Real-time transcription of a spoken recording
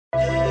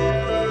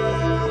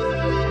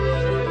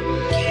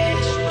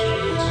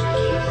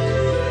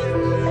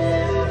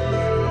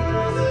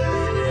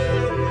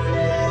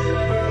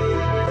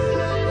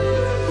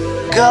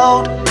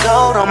Gold,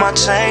 gold on my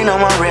chain,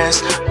 on my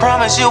wrist.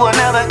 Promise you will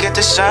never get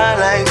to shine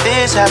like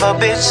this. Have a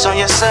bitch on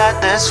your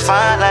side that's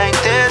fine like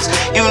this.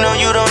 You know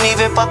you don't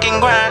even fucking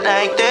grind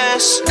like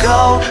this.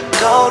 Gold,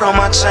 gold on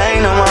my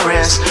chain, on my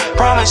wrist.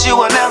 Promise you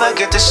will never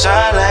get to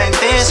shine like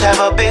this. Have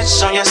a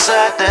bitch on your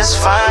side that's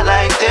fine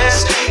like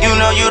this. You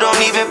know you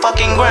don't even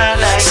fucking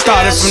grind like this.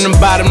 Started from the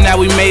bottom, now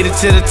we made it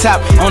to the top.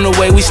 On the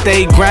way we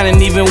stayed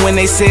grinding even when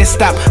they said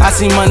stop. I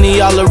see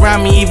money all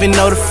around me even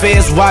though the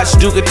feds watch.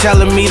 Duke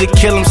telling me to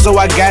kill him, so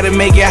I gotta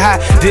make it hot.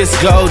 This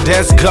gold,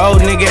 that's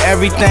gold, nigga,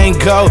 everything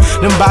go.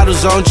 Them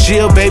bottles on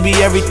chill, baby,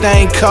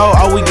 everything cold.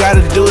 All we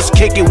gotta do is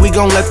kick it, we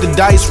gon' let the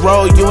dice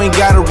roll. You ain't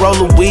gotta roll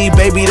a weed,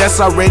 baby, that's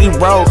already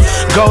rolled.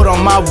 Gold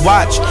on my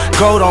watch,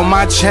 gold on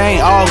my chain,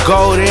 all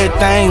gold,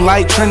 everything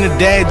like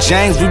Trinidad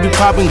James. We be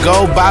popping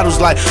gold bottles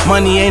like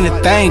money ain't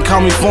a thing.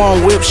 Call me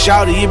foreign whip,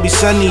 shouty, it be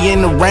sunny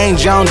in the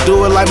range. I don't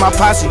do it like my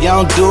posse, I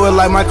don't do it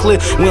like my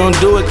clique. We don't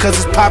do it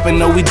cause it's poppin',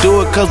 no, we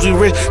do it cause we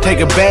rich. Take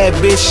a bad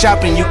bitch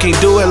shopping, you can't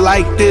do it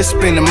like this.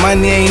 Spending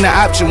money ain't an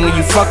option when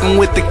you fucking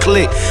with the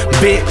clique,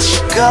 bitch.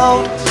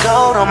 Gold,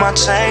 gold on my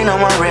chain, on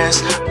my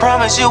wrist.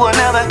 Promise you will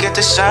never get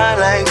to shine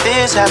like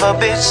this. Have a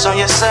bitch on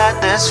your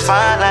side that's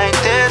fine like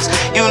this.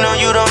 You know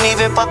you don't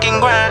even fucking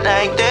grind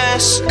like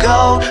this.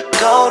 Gold,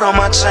 gold on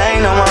my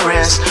chain, on my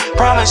wrist.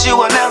 Promise you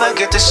will never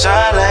get to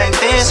shine like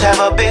this. Have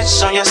a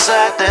bitch on your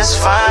side that's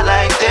fine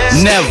like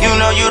this. Never. You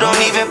know you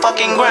don't even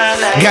fucking grind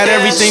like Got this.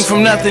 everything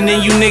from nothing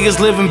and you niggas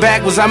living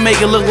backwards. I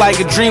make it look like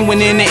a dream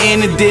when in the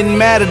end it didn't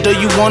matter. Though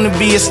you wanna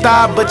be a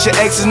star, but your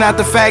ex is not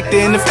the factor.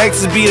 And if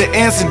exes be the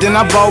answer, then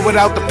I ball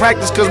without the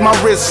practice, cause my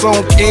wrist's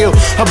on kill.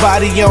 Her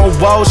body on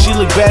wall, she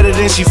look better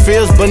than she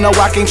feels. But no,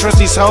 I can't trust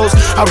these hoes.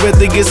 I'd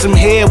rather get some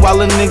head while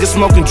a nigga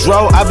smoking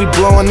dro. I be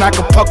blowing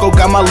Acapulco,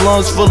 got my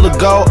lungs full of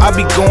gold. I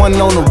be going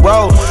on the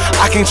road.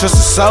 I can't trust a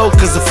soul,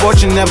 cause a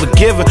fortune never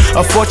given,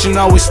 a fortune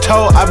always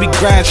told. I be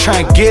grind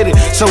trying to get it,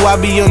 so I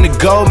be on the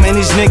go. Man,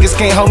 these niggas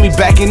can't hold me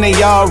back and they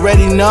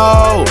already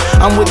know.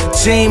 I'm with the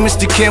team,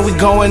 Mr. Ken, we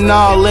going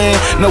all in.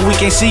 No, we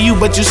can't see you,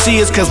 but you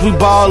see us cause we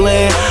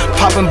ballin'.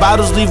 Poppin'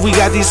 bottles, leave, we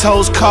got these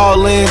hoes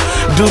callin'.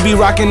 Do be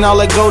rockin' all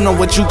that gold, know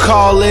what you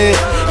call it.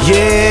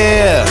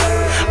 Yeah,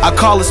 I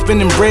call it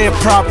spending bread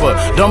proper.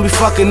 Don't be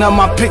fucking up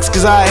my pics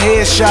cause I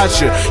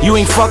headshot you. You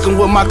ain't fucking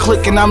with my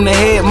clique and I'm the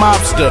head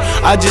mobster.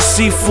 I just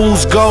see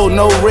fools gold,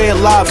 no red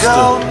lobster.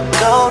 Gold,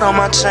 gold on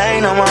my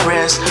chain, on my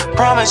wrist.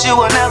 Promise you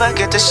will never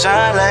get to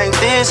shine like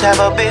this. Have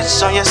a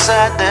bitch on your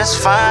side that's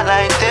fine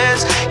like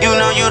this. You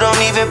know you don't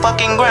even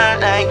fucking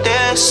grind like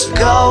this.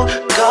 Gold,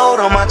 gold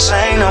on my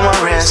chain, on my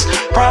wrist.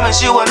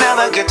 Promise you will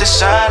never get to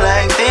shine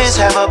like this.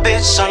 Have a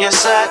bitch on your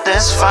side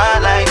that's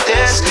fine like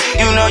this.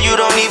 You know you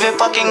don't even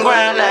fucking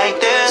grind like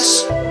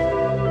this.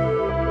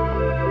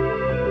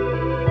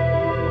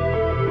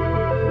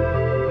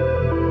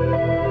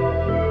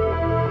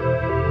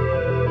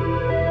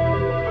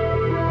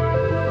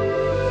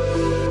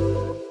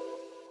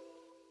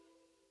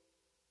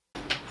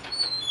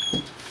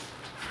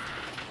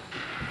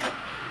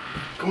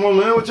 Come on,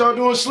 man. What y'all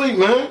doing sleep,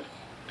 man?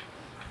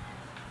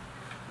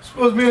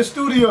 Supposed to be in the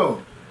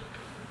studio.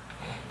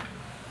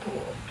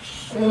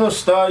 Ain't no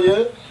star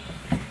yet.